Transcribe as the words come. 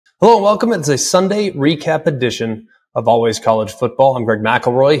Hello and welcome. It's a Sunday recap edition of Always College Football. I'm Greg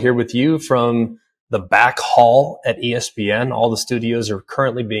McElroy here with you from the back hall at ESPN. All the studios are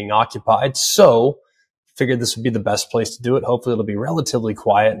currently being occupied, so figured this would be the best place to do it. Hopefully it'll be relatively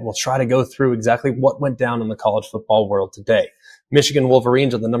quiet, and we'll try to go through exactly what went down in the college football world today. Michigan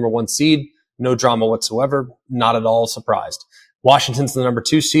Wolverines are the #1 seed. No drama whatsoever. Not at all surprised. Washington's the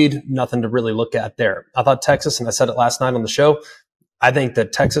 #2 seed. Nothing to really look at there. I thought Texas, and I said it last night on the show, I think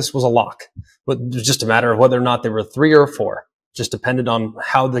that Texas was a lock. But it was just a matter of whether or not they were 3 or 4. Just depended on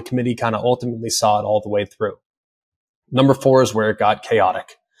how the committee kind of ultimately saw it all the way through. #4 is where it got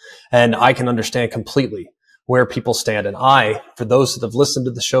chaotic. And I can understand completely where people stand. And for those that have listened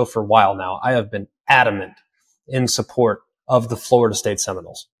to the show for a while now, I have been adamant in support of the Florida State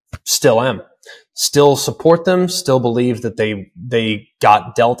Seminoles. Still am. Still support them. Still believe that they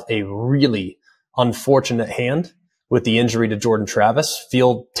got dealt a really unfortunate hand with the injury to Jordan Travis.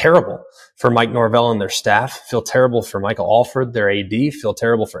 Feel terrible for Mike Norvell and their staff. Feel terrible for Michael Alford, their AD. Feel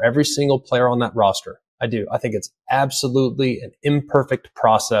terrible for every single player on that roster. I do. I think it's absolutely an imperfect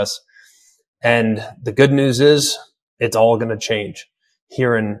process. And the good news is it's all going to change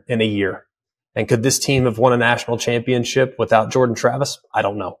here in a year. And could this team have won a national championship without Jordan Travis? I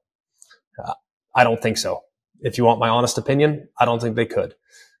don't know. I don't think so. If you want my honest opinion, I don't think they could.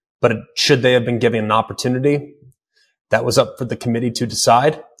 But should they have been given an opportunity? That was up for the committee to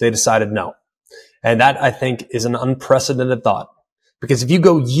decide. They decided no. And that, I think, is an unprecedented thought. Because if you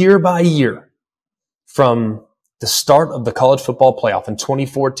go year by year from the start of the college football playoff in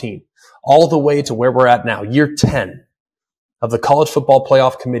 2014 all the way to where we're at now, year 10 of the college football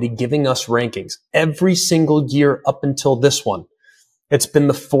playoff committee giving us rankings every single year up until this one, it's been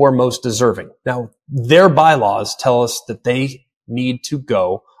the 4 most deserving. Now, their bylaws tell us that they need to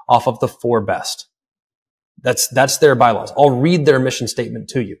go off of the 4 best. That's their bylaws. I'll read their mission statement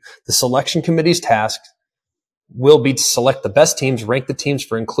to you. The selection committee's task will be to select the best teams, rank the teams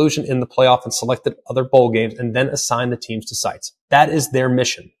for inclusion in the playoff and selected other bowl games, and then assign the teams to sites. That is their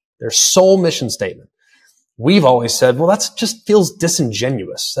mission, their sole mission statement. We've always said, well, that just feels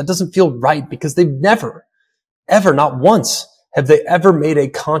disingenuous. That doesn't feel right because they've never, ever, not once have they ever made a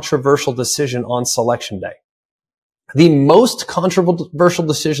controversial decision on selection day. The most controversial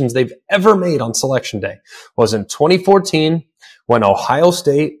decisions they've ever made on selection day was in 2014 when Ohio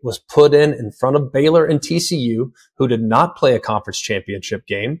State was put in front of Baylor and TCU, who did not play a conference championship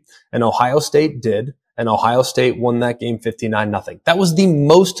game, and Ohio State did, and Ohio State won that game 59-0. That was the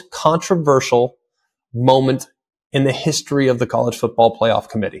most controversial moment in the history of the College Football Playoff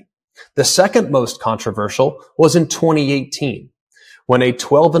Committee. The second most controversial was in 2018 when a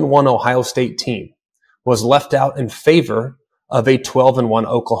 12-1 Ohio State team was left out in favor of a 12-1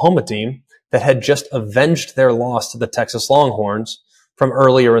 Oklahoma team that had just avenged their loss to the Texas Longhorns from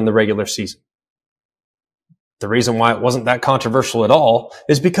earlier in the regular season. The reason why it wasn't that controversial at all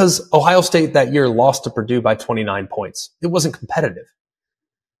is because Ohio State that year lost to Purdue by 29 points. It wasn't competitive.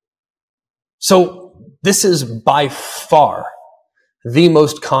 So this is by far the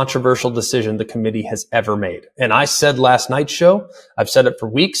most controversial decision the committee has ever made. And I said last night's show, I've said it for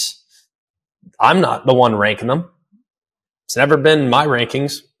weeks, I'm not the one ranking them. It's never been my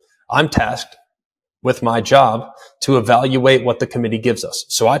rankings. I'm tasked with my job to evaluate what the committee gives us.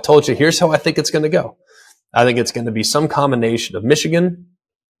 So I told you, here's how I think it's going to go. I think it's going to be some combination of Michigan,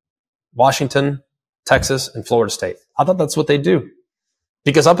 Washington, Texas, and Florida State. I thought that's what they do.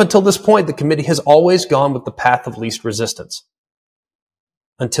 Because up until this point, the committee has always gone with the path of least resistance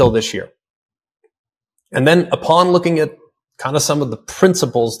until this year. And then upon looking at kind of some of the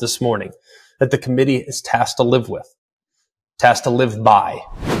principles this morning that the committee is tasked to live with, tasked to live by.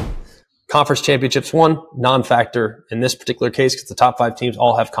 Conference championships won, non-factor in this particular case because the top 5 teams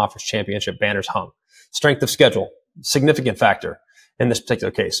all have conference championship banners hung. Strength of schedule, significant factor in this particular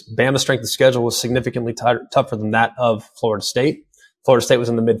case. Bama's strength of schedule was significantly tougher than that of Florida State. Florida State was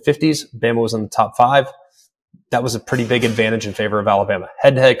in the mid-50s. Bama was in the top 5. That was a pretty big advantage in favor of Alabama.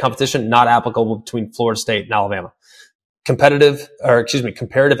 Head-to-head competition not applicable between Florida State and Alabama. Comparative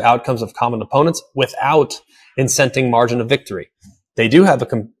outcomes of common opponents without incenting margin of victory. They do have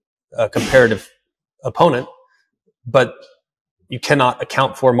a comparative opponent, but you cannot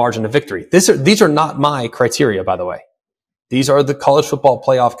account for margin of victory. These are not my criteria, by the way. These are the College Football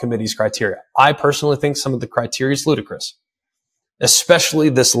Playoff Committee's criteria. I personally think some of the criteria is ludicrous, especially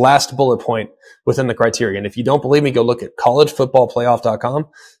this last bullet point within the criteria. And if you don't believe me, go look at collegefootballplayoff.com.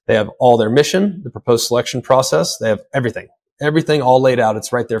 They have all their mission, the proposed selection process. They have everything all laid out.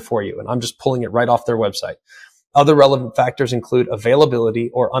 It's right there for you. And I'm just pulling it right off their website. Other relevant factors include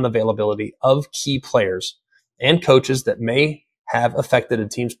availability or unavailability of key players and coaches that may have affected a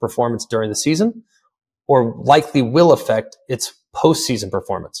team's performance during the season or likely will affect its postseason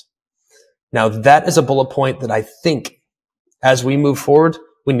performance. Now, that is a bullet point that I think as we move forward,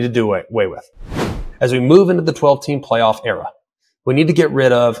 we need to do away with. As we move into the 12-team playoff era, we need to get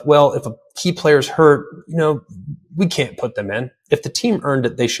rid of, well, if a key player's hurt, we can't put them in. If the team earned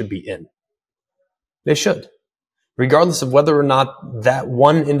it, they should be in. They should. Regardless of whether or not that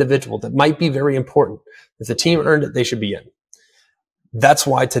one individual that might be very important, if the team earned it, they should be in. That's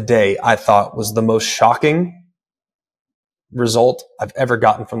why today I thought was the most shocking result I've ever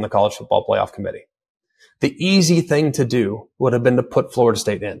gotten from the College Football Playoff Committee. The easy thing to do would have been to put Florida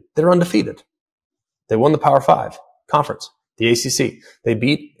State in. They're undefeated. They won the Power 5 conference, the ACC. They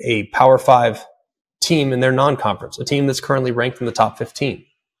beat a Power 5 team in their non-conference, a team that's currently ranked in the top 15.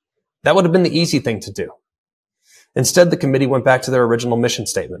 That would have been the easy thing to do. Instead, the committee went back to their original mission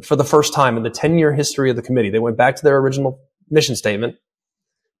statement. For the first time in the 10-year history of the committee, they went back to their original mission statement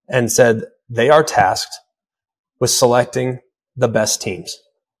and said they are tasked with selecting the best teams.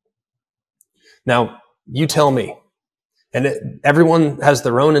 Now, you tell me, and everyone has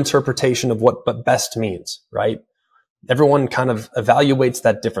their own interpretation of what best means, right? Everyone kind of evaluates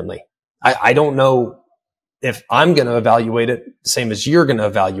that differently. I don't know if I'm going to evaluate it the same as you're going to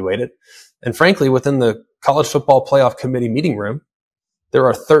evaluate it. And frankly, within the College Football Playoff Committee meeting room, there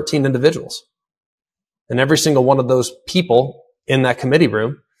are 13 individuals. And every single one of those people in that committee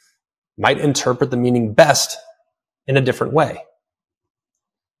room might interpret the meaning best in a different way.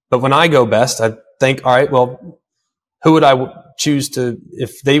 But when I go best, I think, all right, well, who would I choose to,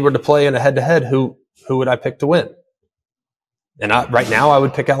 if they were to play in a head-to-head, who would I pick to win? And right now, I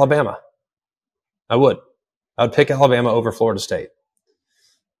would pick Alabama. I would pick Alabama over Florida State.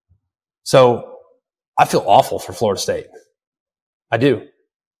 So I feel awful for Florida State. I do.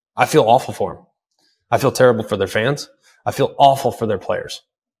 I feel awful for them. I feel terrible for their fans. I feel awful for their players.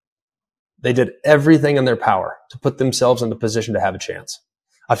 They did everything in their power to put themselves in the position to have a chance.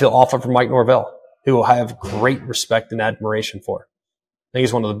 I feel awful for Mike Norvell, who I have great respect and admiration for. I think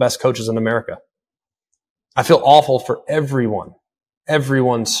he's one of the best coaches in America. I feel awful for everyone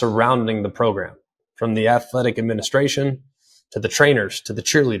surrounding the program, from the athletic administration to the trainers, to the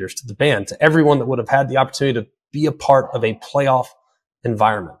cheerleaders, to the band, to everyone that would have had the opportunity to be a part of a playoff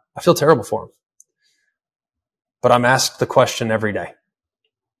environment. I feel terrible for them. But I'm asked the question every day.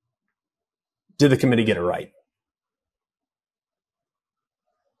 Did the committee get it right?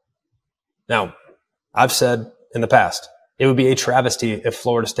 Now, I've said in the past, it would be a travesty if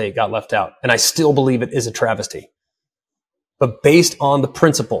Florida State got left out. And I still believe it is a travesty. But based on the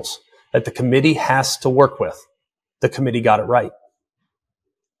principles that the committee has to work with, the committee got it right.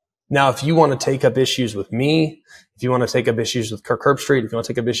 Now, if you want to take up issues with me, if you want to take up issues with Kirk Herbstreit, if you want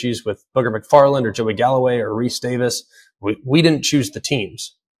to take up issues with Booger McFarland or Joey Galloway or Reese Davis, we didn't choose the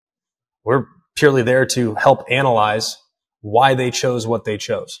teams. We're purely there to help analyze why they chose what they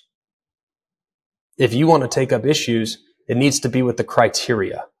chose. If you want to take up issues, it needs to be with the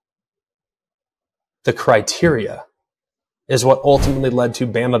criteria. The criteria is what ultimately led to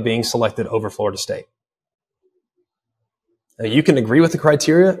Bama being selected over Florida State. Now, you can agree with the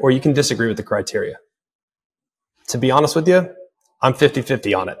criteria or you can disagree with the criteria. To be honest with you, I'm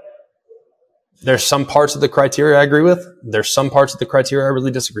 50-50 on it. There's some parts of the criteria I agree with. There's some parts of the criteria I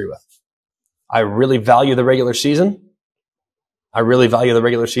really disagree with. I really value the regular season. I really value the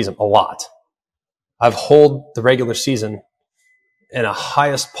regular season a lot. I've hold the regular season in a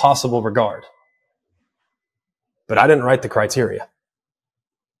highest possible regard. But I didn't write the criteria.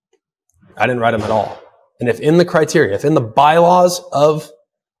 I didn't write them at all. And if in the criteria, if in the bylaws of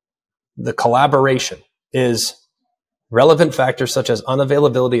the collaboration is relevant factors such as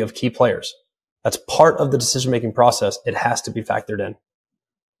unavailability of key players, that's part of the decision-making process, it has to be factored in.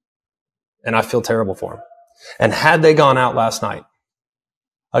 And I feel terrible for them. And had they gone out last night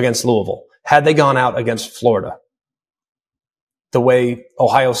against Louisville, had they gone out against Florida the way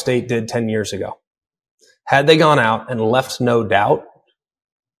Ohio State did 10 years ago, had they gone out and left no doubt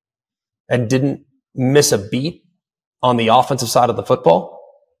and didn't miss a beat on the offensive side of the football,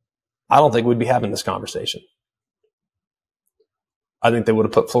 I don't think we'd be having this conversation. I think they would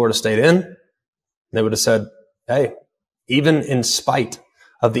have put Florida State in. They would have said, hey, even in spite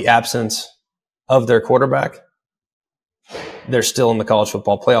of the absence of their quarterback, they're still in the college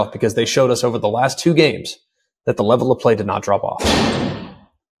football playoff because they showed us over the last two games that the level of play did not drop off.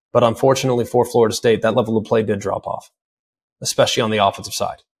 But unfortunately for Florida State, that level of play did drop off, especially on the offensive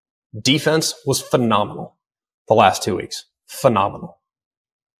side. Defense was phenomenal the last 2 weeks. Phenomenal.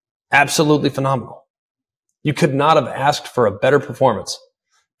 Absolutely phenomenal. You could not have asked for a better performance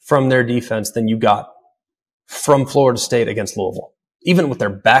from their defense than you got from Florida State against Louisville. Even with their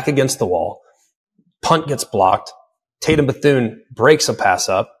back against the wall, punt gets blocked. Tatum Bethune breaks a pass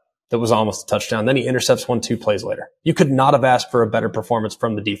up that was almost a touchdown. Then he intercepts one 2 plays later. You could not have asked for a better performance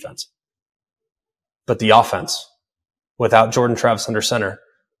from the defense. But the offense, without Jordan Travis under center,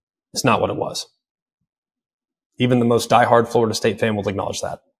 is not what it was. Even the most diehard Florida State fan will acknowledge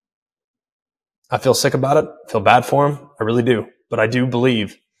that. I feel sick about it. I feel bad for him. I really do. But I do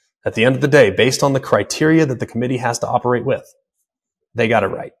believe at the end of the day, based on the criteria that the committee has to operate with, they got it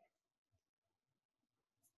right.